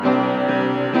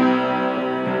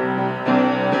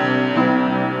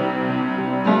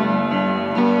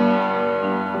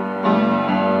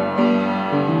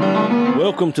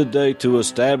Welcome today to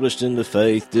Established in the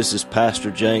Faith. This is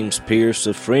Pastor James Pierce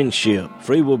of Friendship,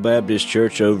 Free Will Baptist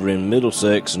Church over in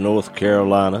Middlesex, North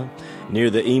Carolina, near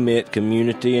the Emet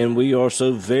community, and we are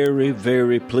so very,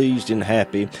 very pleased and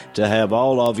happy to have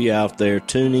all of you out there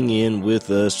tuning in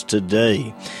with us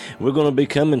today. We're going to be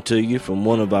coming to you from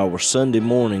one of our Sunday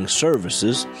morning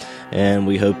services, and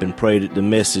we hope and pray that the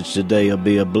message today will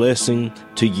be a blessing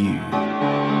to you.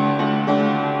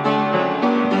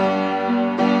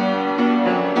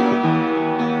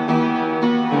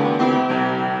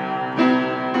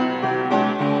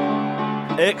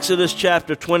 Exodus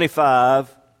chapter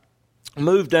 25,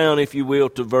 move down, if you will,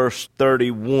 to verse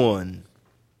 31.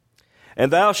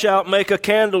 And thou shalt make a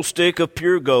candlestick of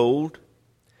pure gold,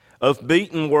 of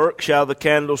beaten work shall the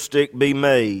candlestick be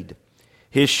made.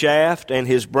 His shaft and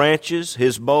his branches,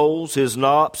 his bowls, his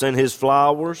knops, and his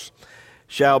flowers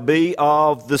shall be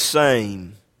of the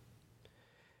same.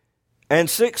 And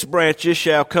 6 branches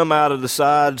shall come out of the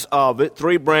sides of it,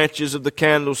 3 branches of the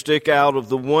candlestick out of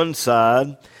the one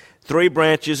side, 3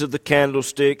 branches of the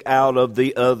candlestick out of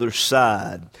the other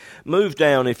side. Move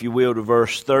down, if you will, to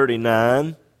verse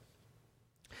 39.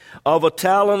 Of a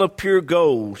talent of pure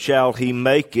gold shall he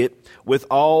make it with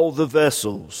all the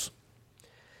vessels.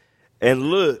 And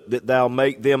look that thou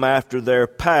make them after their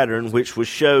pattern which was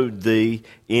showed thee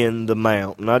in the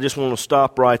mount. And I just want to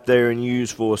stop right there and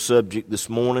use for a subject this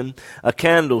morning, a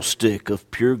candlestick of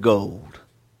pure gold.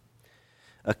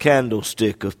 A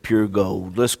candlestick of pure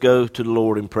gold. Let's go to the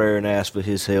Lord in prayer and ask for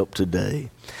His help today.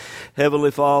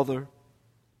 Heavenly Father,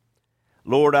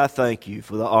 Lord, I thank you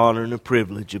for the honor and the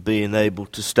privilege of being able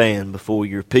to stand before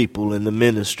your people and to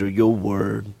minister your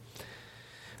word.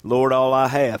 Lord, all I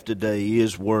have today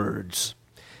is words.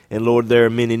 And Lord, there are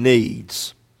many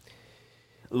needs.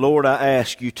 Lord, I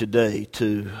ask you today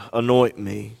to anoint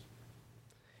me.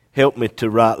 Help me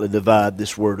to rightly divide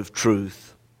this word of truth.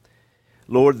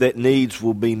 Lord, that needs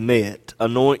will be met.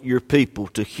 Anoint your people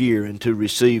to hear and to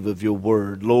receive of your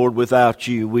word. Lord, without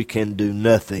you we can do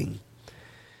nothing.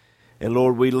 And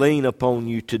Lord, we lean upon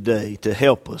you today to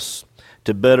help us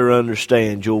to better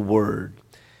understand your word.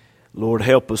 Lord,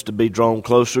 help us to be drawn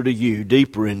closer to you,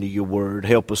 deeper into your word.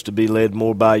 Help us to be led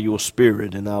more by your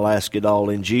Spirit. And I'll ask it all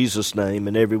in Jesus' name.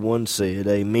 And everyone said,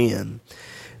 amen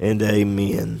and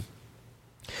amen.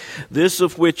 This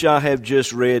of which I have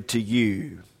just read to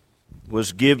you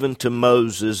was given to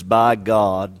Moses by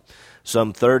God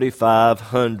some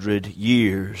 3,500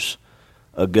 years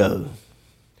ago.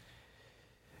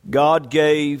 God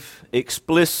gave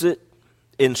explicit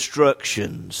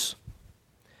instructions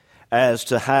as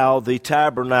to how the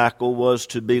tabernacle was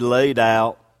to be laid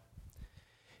out.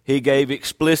 He gave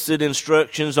explicit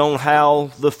instructions on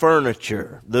how the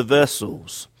furniture, the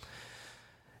vessels,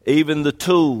 even the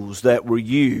tools that were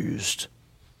used.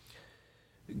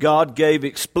 God gave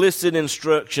explicit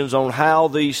instructions on how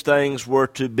these things were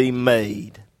to be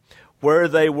made, where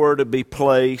they were to be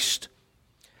placed,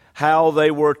 how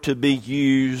they were to be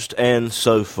used, and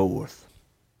so forth.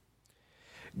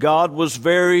 God was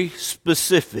very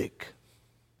specific.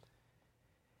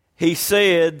 He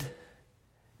said,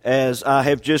 as I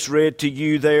have just read to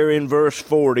you there in verse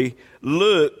 40,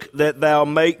 look that thou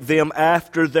make them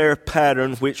after their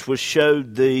pattern which was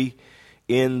showed thee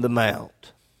in the mount.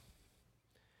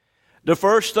 The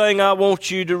first thing I want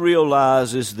you to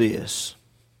realize is this.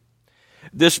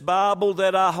 This Bible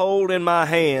that I hold in my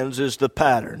hands is the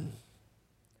pattern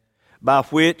by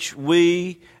which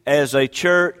we as a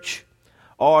church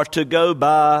are to go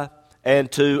by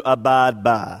and to abide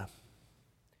by.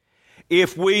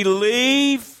 If we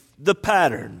leave the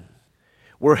pattern,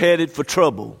 we're headed for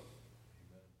trouble.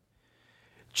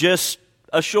 Just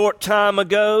a short time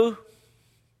ago,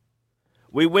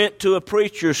 we went to a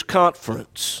preacher's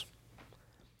conference.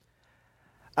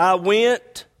 I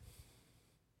went,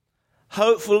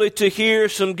 hopefully to hear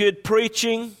some good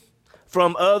preaching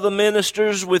from other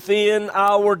ministers within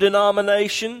our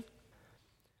denomination,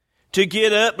 to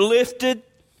get uplifted.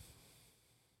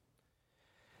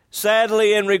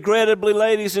 Sadly and regrettably,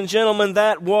 ladies and gentlemen,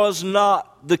 that was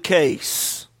not the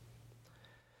case.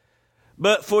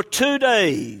 But for 2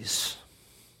 days,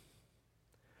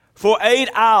 for 8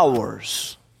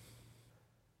 hours,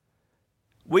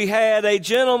 we had a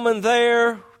gentleman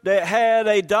there that had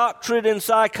a doctorate in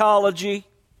psychology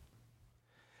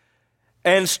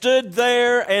and stood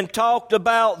there and talked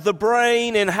about the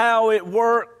brain and how it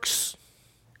works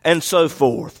and so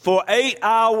forth. For 8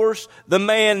 hours, the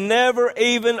man never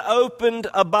even opened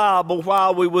a Bible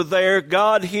while we were there.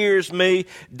 God hears me.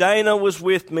 Dana was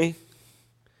with me.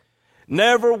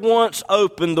 Never once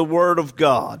opened the Word of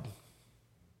God.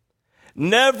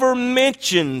 Never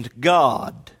mentioned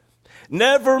God.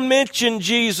 never mentioned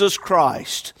Jesus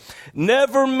Christ,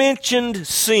 never mentioned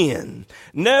sin,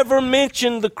 never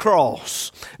mentioned the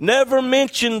cross, never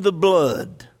mentioned the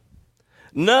blood.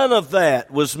 None of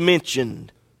that was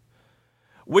mentioned.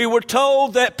 We were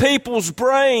told that people's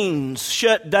brains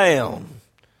shut down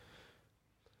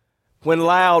when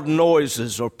loud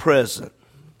noises are present.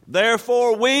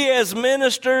 Therefore, we as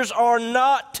ministers are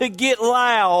not to get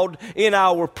loud in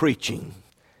our preaching.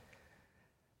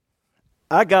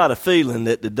 I got a feeling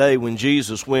that the day when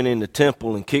Jesus went in the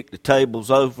temple and kicked the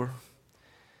tables over,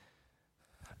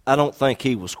 I don't think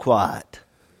he was quiet.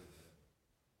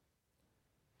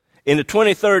 In the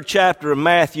 23rd chapter of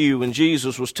Matthew, when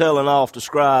Jesus was telling off the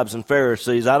scribes and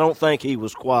Pharisees, I don't think he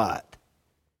was quiet.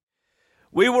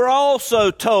 We were also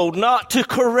told not to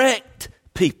correct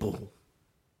people.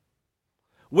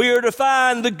 We are to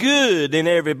find the good in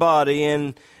everybody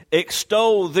and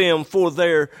extol them for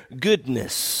their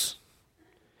goodness.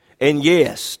 And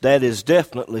yes, that is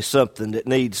definitely something that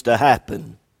needs to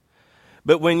happen.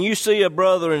 But when you see a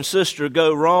brother and sister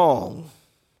go wrong,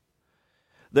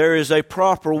 there is a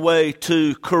proper way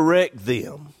to correct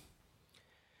them.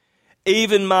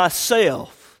 Even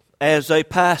myself, as a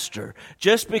pastor,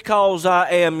 just because I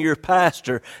am your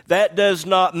pastor, that does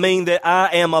not mean that I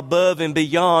am above and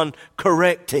beyond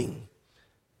correcting.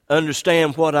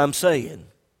 Understand what I'm saying?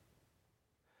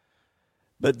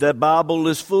 But the Bible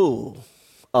is full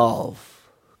of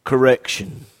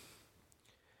correction.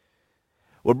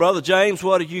 Well, Brother James,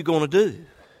 what are you going to do?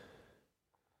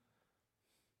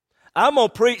 I'm going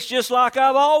to preach just like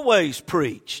I've always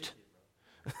preached.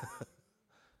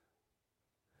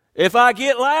 If I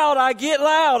get loud, I get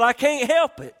loud. I can't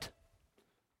help it.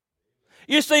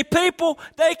 You see, people,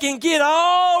 they can get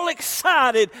all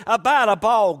excited about a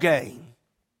ball game.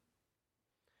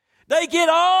 They get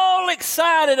all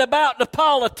excited about the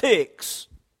politics.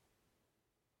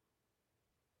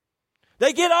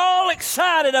 They get all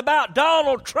excited about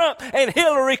Donald Trump and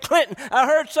Hillary Clinton. I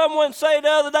heard someone say the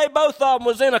other day both of them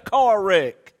was in a car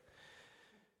wreck.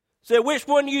 Said, which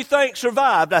one do you think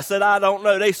survived? I said, I don't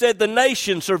know. They said the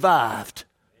nation survived.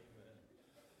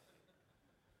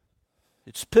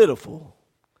 It's pitiful.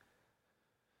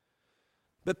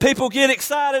 But people get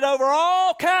excited over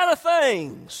all kind of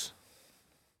things.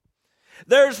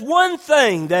 There's one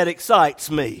thing that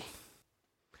excites me.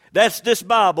 That's this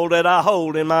Bible that I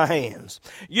hold in my hands.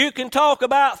 You can talk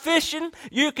about fishing.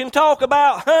 You can talk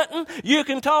about hunting. You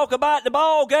can talk about the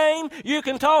ball game. You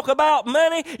can talk about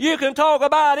money. You can talk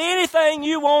about anything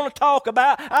you want to talk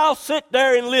about. I'll sit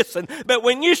there and listen. But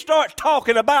when you start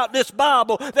talking about this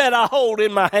Bible that I hold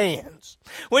in my hands,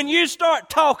 when you start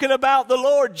talking about the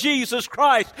Lord Jesus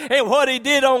Christ and what He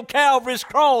did on Calvary's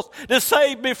cross to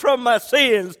save me from my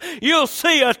sins, you'll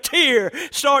see a tear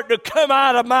start to come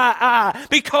out of my eye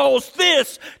because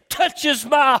this touches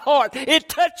my heart. It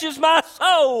touches my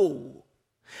soul.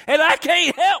 And I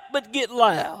can't help but get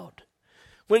loud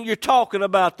when you're talking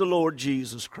about the Lord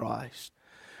Jesus Christ.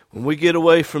 When we get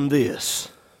away from this,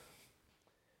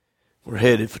 we're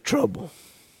headed for trouble.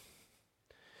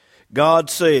 God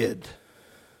said,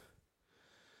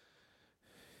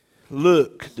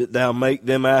 look that thou make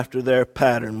them after their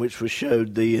pattern which was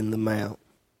showed thee in the mount.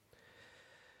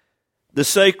 The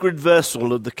sacred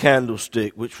vessel of the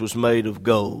candlestick which was made of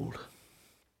gold.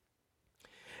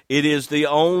 It is the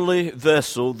only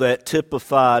vessel that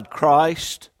typified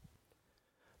Christ,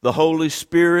 the Holy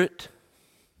Spirit,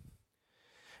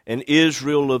 and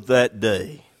Israel of that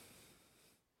day.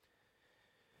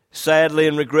 Sadly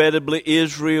and regrettably,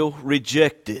 Israel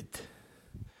rejected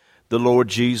the Lord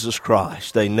Jesus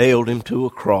Christ. They nailed Him to a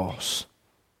cross.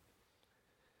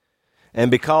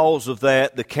 And because of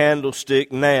that, the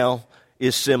candlestick now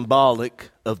is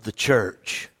symbolic of the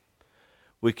church.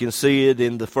 We can see it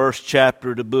in the first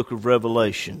chapter of the book of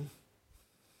Revelation.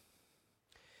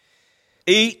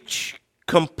 Each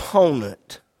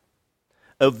component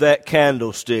of that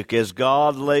candlestick, as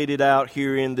God laid it out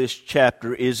here in this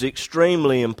chapter, is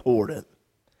extremely important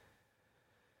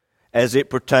as it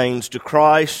pertains to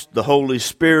Christ, the Holy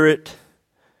Spirit,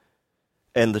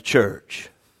 and the church.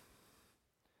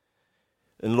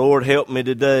 And Lord, help me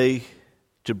today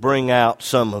to bring out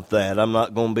some of that. I'm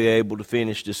not going to be able to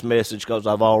finish this message because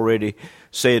I've already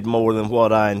said more than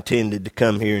what I intended to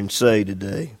come here and say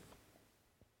today.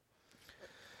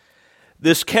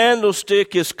 This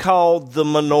candlestick is called the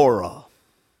menorah.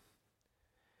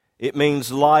 It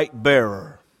means light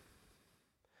bearer.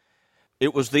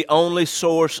 It was the only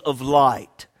source of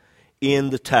light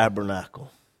in the tabernacle.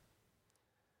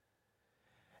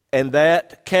 And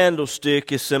that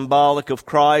candlestick is symbolic of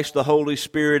Christ, the Holy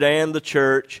Spirit, and the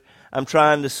church. I'm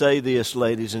trying to say this,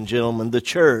 ladies and gentlemen. The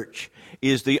church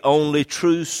is the only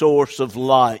true source of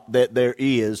light that there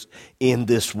is in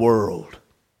this world.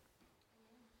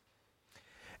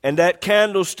 And that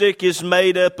candlestick is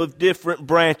made up of different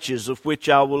branches, of which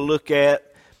I will look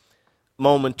at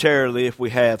momentarily if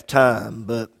we have time.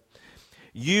 But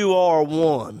you are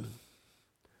one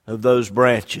of those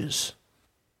branches.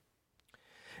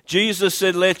 Jesus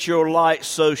said, "Let your light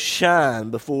so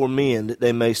shine before men that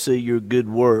they may see your good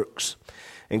works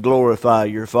and glorify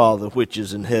your Father which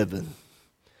is in heaven."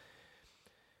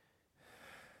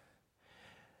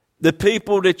 The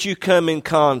people that you come in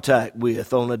contact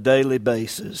with on a daily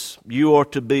basis, you are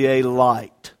to be a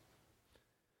light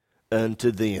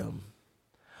unto them.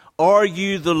 Are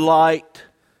you the light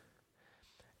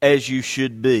as you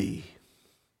should be?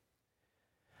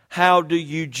 How do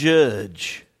you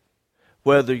judge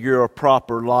whether you're a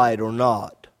proper light or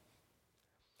not?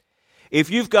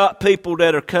 If you've got people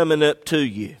that are coming up to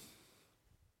you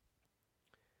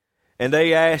and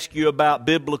they ask you about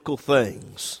biblical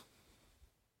things,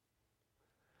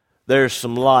 there's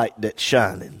some light that's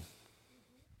shining.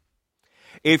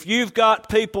 If you've got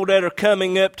people that are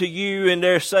coming up to you and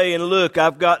they're saying, "Look,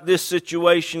 I've got this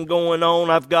situation going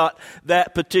on, I've got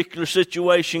that particular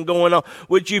situation going on,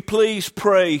 would you please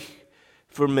pray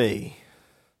for me?"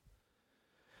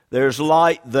 There's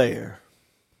light there.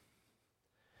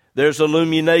 There's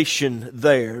illumination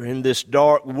there in this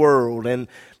dark world, and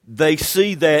they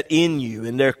see that in you,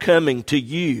 and they're coming to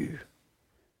you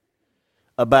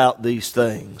about these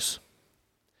things.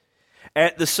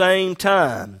 At the same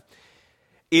time,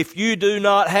 if you do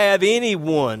not have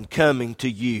anyone coming to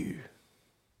you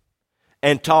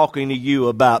and talking to you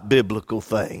about biblical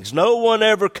things, no one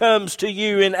ever comes to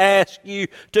you and asks you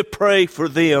to pray for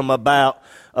them about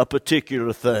a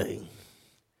particular thing,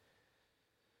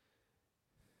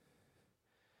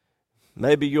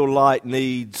 maybe your light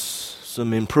needs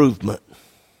some improvement.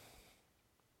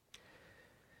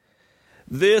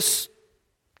 This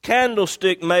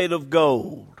candlestick made of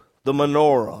gold, the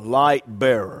menorah, light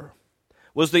bearer,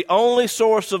 was the only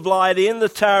source of light in the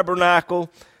tabernacle.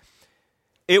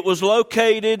 It was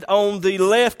located on the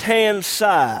left-hand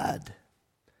side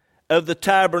of the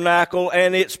tabernacle,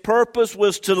 and its purpose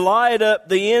was to light up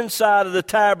the inside of the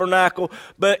tabernacle,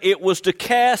 but it was to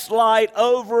cast light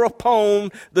over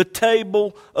upon the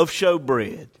table of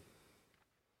showbread.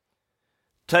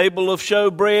 Table of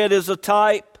showbread is a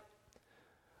type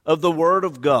of the Word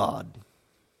of God.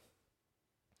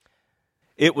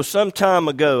 It was some time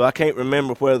ago, I can't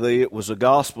remember whether it was a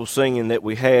gospel singing that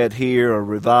we had here, a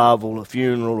revival, a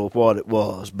funeral, or what it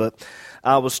was, but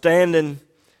I was standing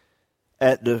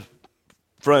at the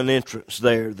front entrance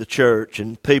there, the church,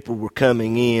 and people were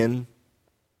coming in.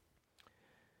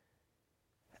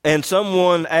 And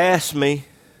someone asked me,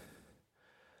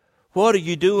 "What are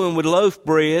you doing with loaf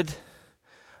bread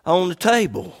on the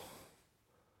table?"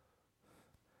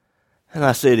 And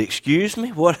I said, "Excuse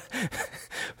me? What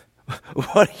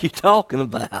are you talking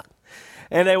about?"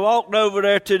 And they walked over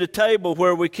there to the table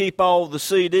where we keep all the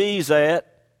CDs at.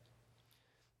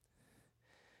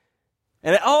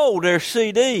 And they're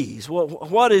CDs.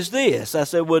 What is this? I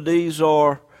said, "Well, these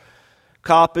are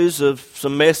copies of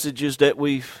some messages that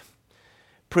we've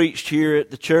preached here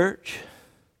at the church."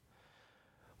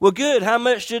 "Well, good. How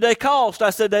much do they cost?"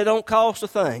 I said, "They don't cost a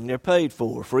thing. They're paid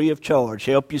for, free of charge.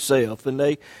 Help yourself." And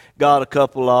they got a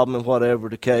couple of them and whatever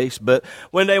the case. But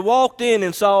when they walked in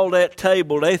and saw that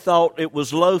table, they thought it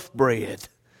was loaf bread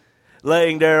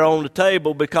laying there on the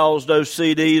table because those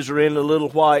CDs are in the little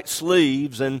white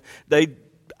sleeves, and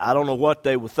I don't know what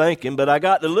they were thinking, but I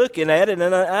got to looking at it,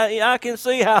 and I can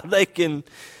see how they can,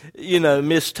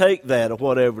 mistake that or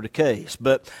whatever the case.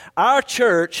 But our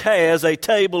church has a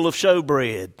table of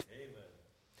showbread,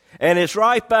 and it's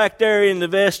right back there in the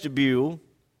vestibule.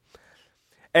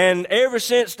 And ever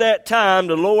since that time,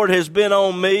 the Lord has been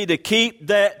on me to keep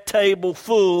that table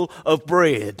full of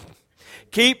bread.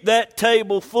 Keep that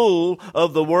table full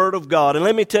of the Word of God. And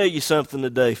let me tell you something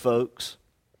today, folks.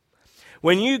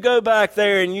 When you go back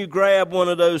there and you grab one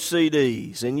of those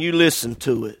CDs and you listen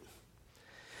to it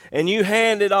and you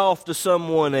hand it off to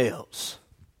someone else,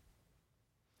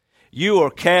 you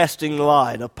are casting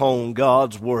light upon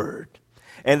God's Word.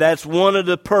 And that's one of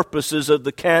the purposes of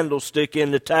the candlestick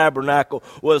in the tabernacle,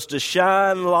 was to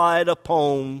shine light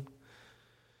upon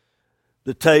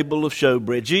the table of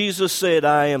showbread. Jesus said,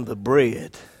 "I am the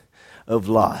bread of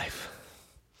life."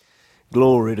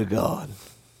 Glory to God.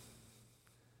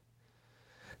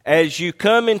 As you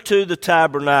come into the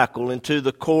tabernacle, into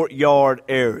the courtyard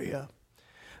area,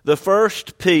 the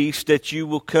first piece that you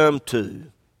will come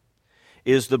to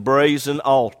is the brazen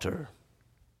altar.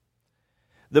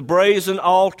 The brazen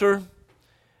altar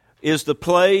is the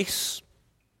place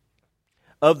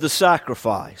of the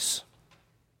sacrifice.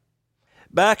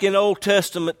 Back in Old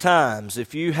Testament times,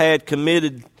 if you had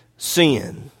committed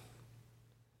sin,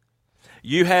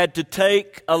 you had to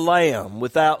take a lamb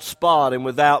without spot and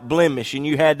without blemish, and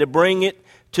you had to bring it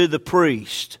to the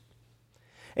priest.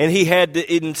 And he had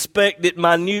to inspect it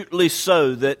minutely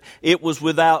so that it was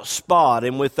without spot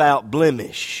and without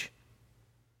blemish.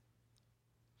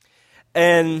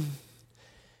 And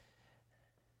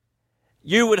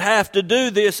you would have to do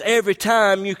this every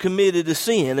time you committed a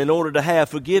sin in order to have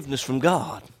forgiveness from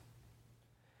God.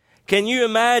 Can you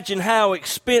imagine how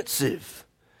expensive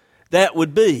that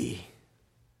would be?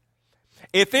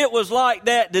 If it was like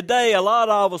that today, a lot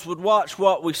of us would watch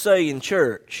what we say in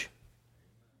church.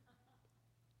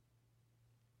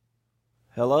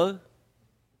 Hello?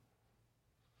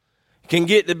 Can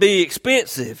get to be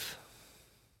expensive.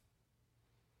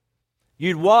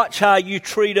 You'd watch how you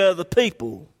treat other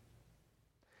people.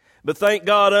 But thank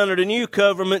God under the new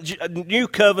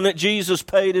covenant, Jesus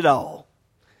paid it all.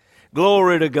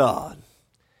 Glory to God.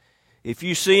 If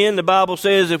you sin, the Bible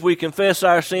says if we confess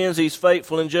our sins, He's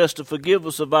faithful and just to forgive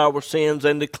us of our sins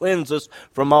and to cleanse us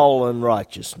from all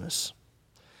unrighteousness.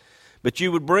 But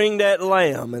you would bring that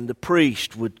lamb, and the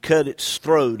priest would cut its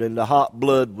throat, and the hot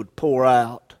blood would pour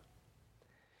out.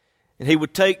 And he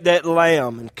would take that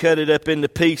lamb and cut it up into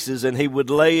pieces, and he would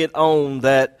lay it on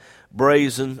that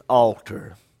brazen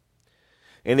altar.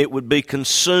 And it would be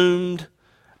consumed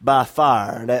by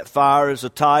fire. That fire is a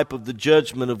type of the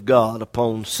judgment of God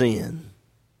upon sin.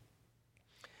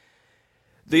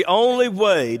 The only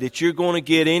way that you're going to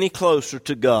get any closer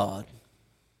to God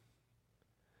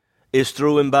is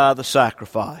through and by the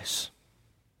sacrifice.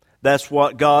 That's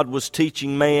what God was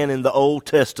teaching man in the Old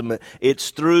Testament. It's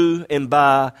through and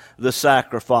by the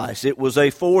sacrifice. It was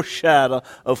a foreshadow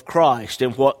of Christ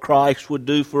and what Christ would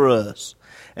do for us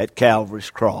at Calvary's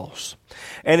cross.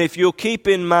 And if you'll keep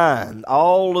in mind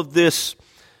all of this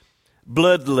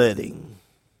bloodletting,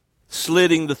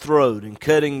 slitting the throat and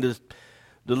cutting the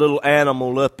little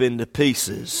animal up into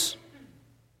pieces,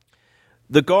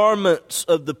 the garments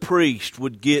of the priest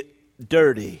would get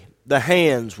dirty. The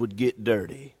hands would get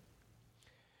dirty.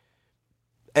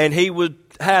 And he would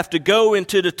have to go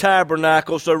into the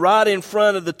tabernacle. So right in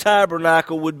front of the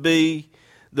tabernacle would be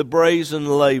the brazen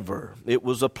laver. It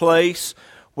was a place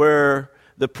where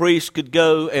the priest could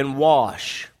go and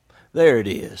wash. There it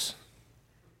is.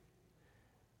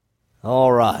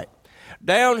 All right.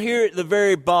 Down here at the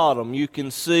very bottom, you can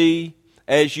see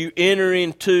as you enter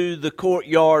into the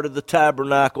courtyard of the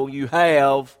tabernacle, you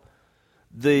have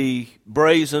the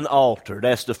brazen altar.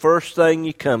 That's the first thing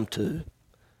you come to.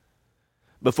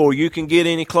 Before you can get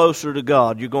any closer to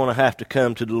God, you're going to have to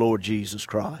come to the Lord Jesus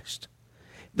Christ.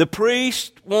 The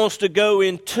priest wants to go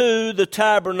into the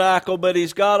tabernacle, but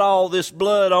he's got all this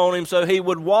blood on him, so he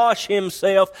would wash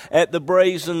himself at the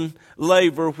brazen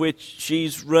laver, which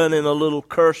she's running a little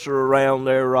cursor around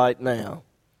there right now.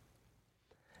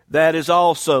 That is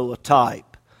also a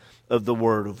type of the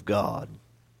Word of God.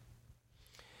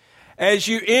 As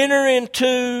you enter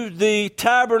into the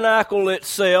tabernacle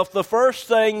itself, the first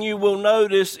thing you will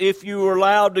notice if you are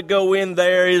allowed to go in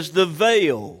there is the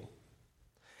veil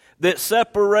that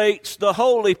separates the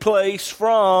holy place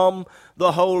from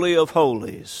the Holy of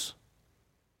Holies.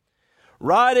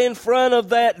 Right in front of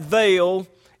that veil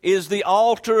is the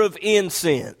altar of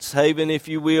incense. Haven, if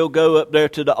you will, go up there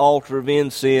to the altar of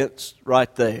incense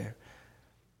right there.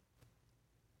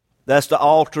 That's the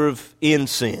altar of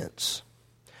incense.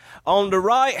 On the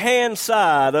right-hand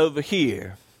side over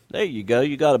here, there you go,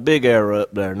 you got a big arrow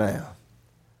up there now.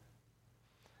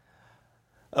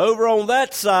 Over on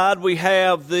that side, we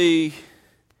have the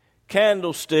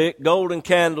candlestick, golden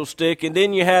candlestick, and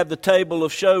then you have the table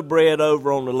of showbread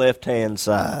over on the left-hand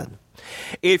side.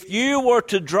 If you were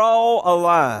to draw a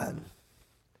line,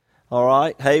 all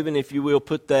right, Haven, if you will,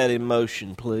 put that in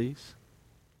motion, please.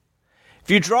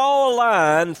 If you draw a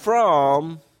line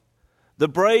from the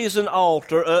brazen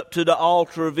altar up to the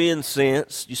altar of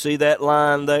incense, you see that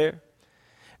line there?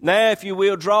 Now, if you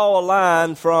will, draw a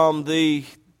line from the,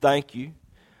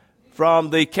 from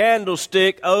the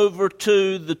candlestick over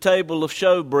to the table of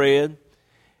showbread,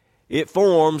 it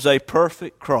forms a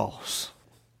perfect cross.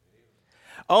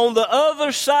 On the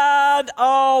other side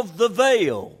of the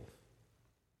veil,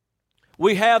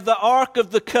 we have the Ark of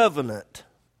the Covenant,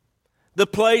 the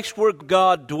place where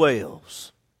God dwells.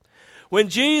 When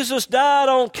Jesus died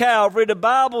on Calvary, the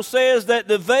Bible says that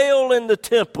the veil in the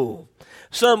temple,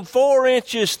 some 4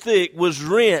 inches thick, was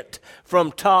rent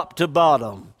from top to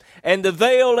bottom. And the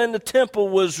veil in the temple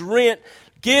was rent,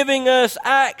 giving us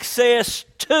access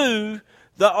to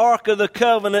the Ark of the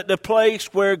Covenant, the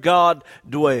place where God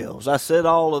dwells. I said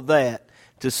all of that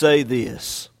to say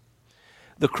this.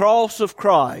 The cross of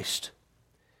Christ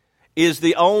is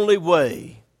the only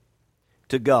way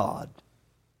to God.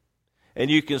 And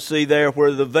you can see there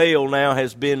where the veil now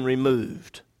has been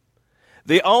removed.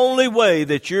 The only way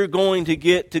that you're going to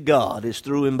get to God is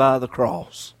through and by the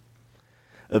cross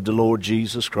of the Lord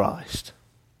Jesus Christ.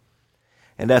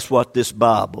 And that's what this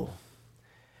Bible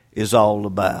is all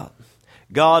about.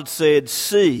 God said,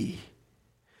 see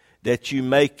that you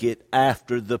make it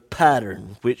after the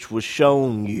pattern which was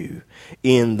shown you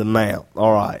in the mount.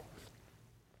 All right.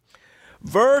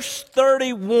 Verse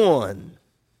 31,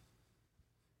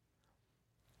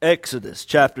 Exodus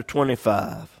chapter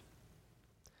 25.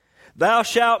 Thou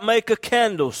shalt make a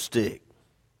candlestick.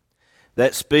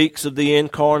 That speaks of the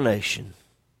incarnation.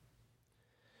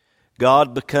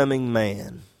 God becoming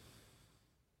man.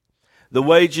 The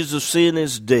wages of sin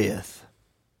is death.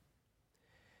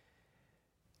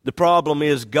 The problem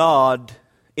is God,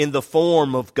 in the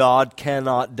form of God,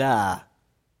 cannot die.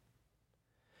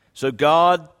 So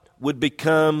God would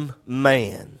become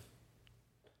man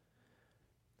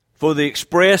for the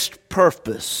expressed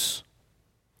purpose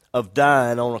of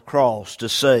dying on a cross to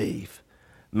save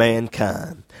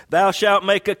mankind. Thou shalt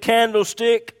make a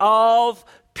candlestick of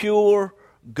pure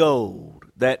gold.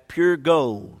 That pure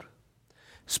gold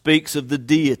speaks of the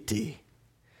deity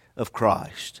of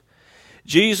Christ.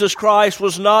 Jesus Christ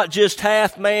was not just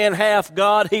half man, half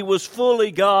God. He was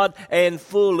fully God and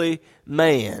fully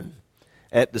man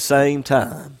at the same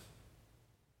time.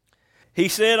 He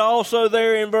said also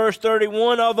there in verse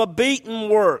 31, of a beaten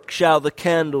work shall the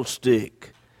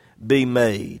candlestick be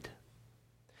made.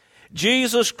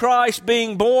 Jesus Christ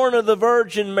being born of the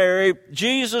Virgin Mary,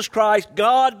 Jesus Christ,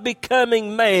 God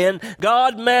becoming man,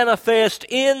 God manifest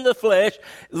in the flesh,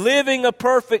 living a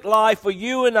perfect life for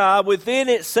you and I within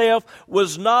itself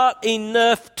was not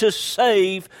enough to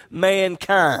save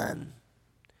mankind.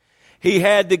 He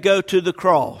had to go to the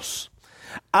cross.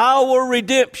 Our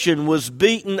redemption was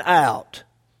beaten out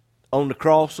on the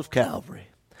cross of Calvary.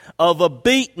 Of a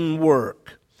beaten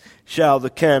work shall the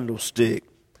candlestick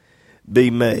be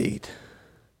made.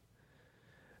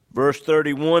 Verse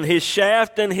 31, his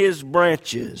shaft and his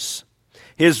branches,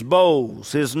 his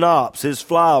bowls, his knops, his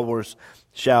flowers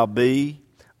shall be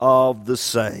of the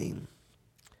same.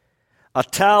 A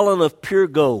talent of pure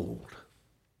gold,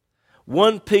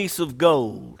 one piece of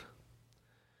gold,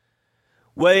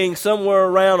 weighing somewhere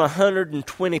around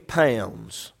 120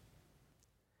 pounds.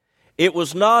 It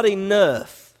was not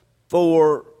enough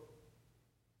for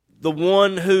the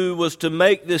one who was to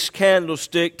make this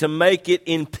candlestick to make it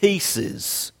in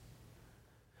pieces.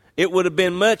 It would have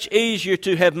been much easier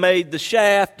to have made the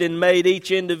shaft and made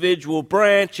each individual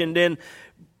branch and then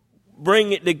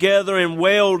bring it together and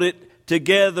weld it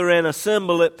together and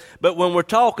assemble it. But when we're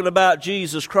talking about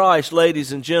Jesus Christ,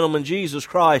 ladies and gentlemen, Jesus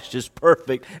Christ is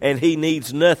perfect and He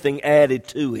needs nothing added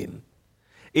to Him.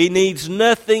 He needs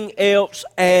nothing else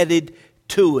added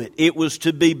to it. It was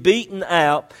to be beaten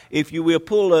out. If you will,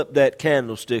 pull up that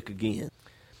candlestick again.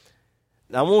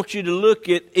 Now, I want you to look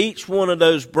at each one of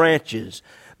those branches.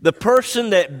 The person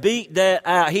that beat that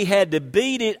out, he had to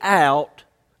beat it out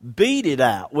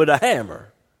with a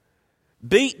hammer.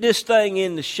 Beat this thing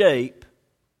into shape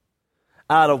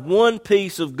out of one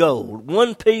piece of gold.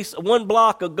 One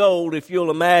block of gold, if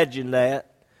you'll imagine that.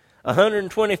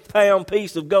 120-pound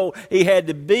piece of gold. He had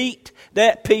to beat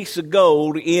that piece of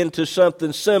gold into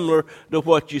something similar to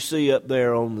what you see up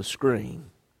there on the screen.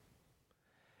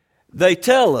 They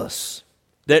tell us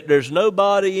that there's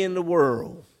nobody in the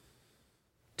world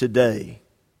today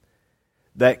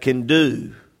that can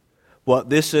do what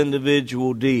this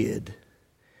individual did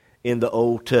in the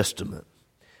Old Testament.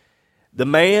 The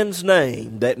man's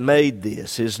name that made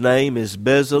this, his name is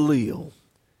Bezalel.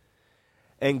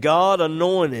 And God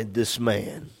anointed this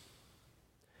man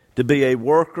to be a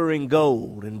worker in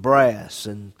gold and brass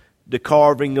and the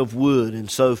carving of wood and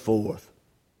so forth.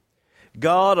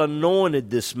 God anointed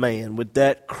this man with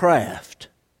that craft.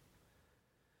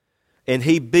 And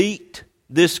he beat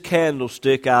this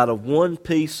candlestick out of one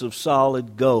piece of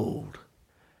solid gold.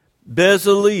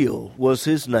 Bezalel was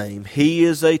his name. He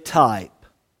is a type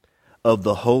of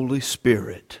the Holy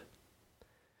Spirit.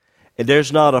 And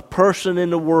there's not a person in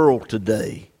the world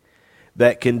today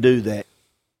that can do that.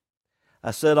 I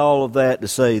said all of that to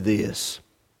say this.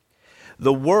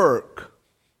 The work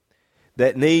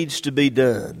that needs to be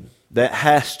done, that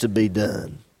has to be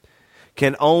done,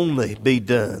 can only be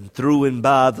done through and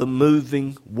by the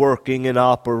moving, working, and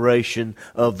operation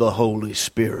of the Holy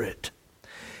Spirit,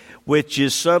 which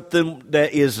is something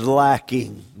that is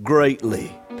lacking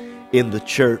greatly in the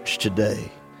church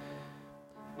today.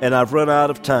 And I've run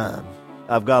out of time.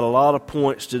 I've got a lot of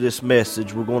points to this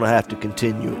message. We're going to have to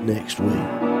continue it next week.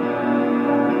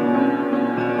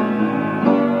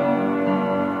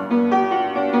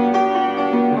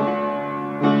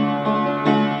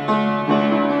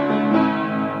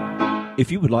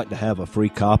 If you would like to have a free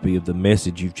copy of the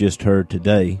message you've just heard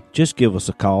today, just give us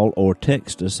a call or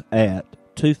text us at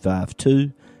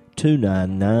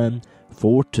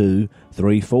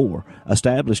 252-299-4234.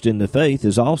 Established in the Faith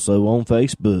is also on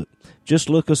Facebook. Just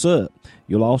look us up.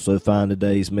 You'll also find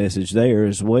today's message there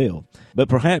as well. But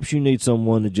perhaps you need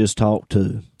someone to just talk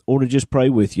to or to just pray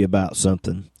with you about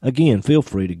something. Again, feel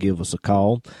free to give us a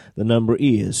call. The number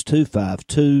is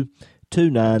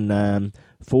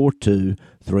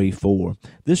 252-299-4234.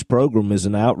 This program is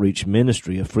an outreach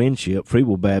ministry of Friendship Free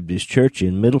Will Baptist Church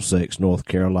in Middlesex, North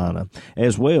Carolina.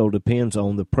 As well depends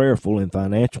on the prayerful and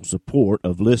financial support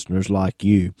of listeners like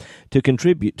you. To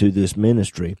contribute to this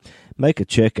ministry, make a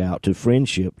check out to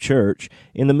Friendship Church.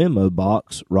 In the memo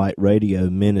box, write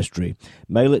Radio Ministry.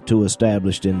 Mail it to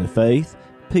Established in the Faith,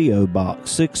 P.O.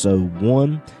 Box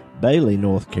 601, Bailey,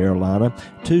 North Carolina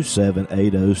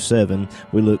 27807.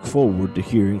 We look forward to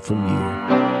hearing from you.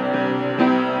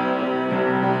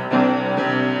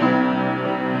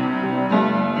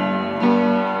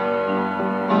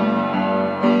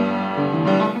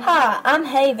 I'm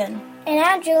Haven. And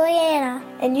I'm Juliana.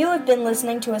 And you have been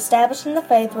listening to Established in the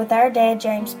Faith with our dad,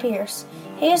 James Pierce.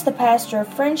 He is the pastor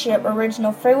of Friendship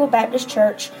Original Free Will Baptist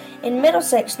Church in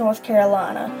Middlesex, North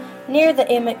Carolina, near the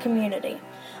Emmett community.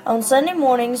 On Sunday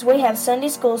mornings, we have Sunday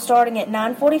school starting at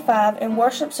 9:45 and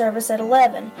worship service at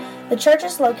 11. The church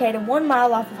is located 1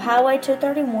 mile off of Highway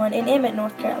 231 in Emmett,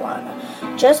 North Carolina,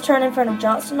 just turn in front of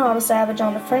Johnston Auto Salvage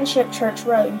on the Friendship Church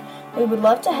Road. We would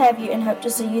love to have you and hope to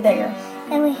see you there.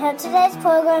 And we hope today's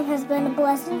program has been a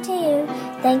blessing to you.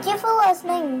 Thank you for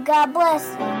listening. God bless.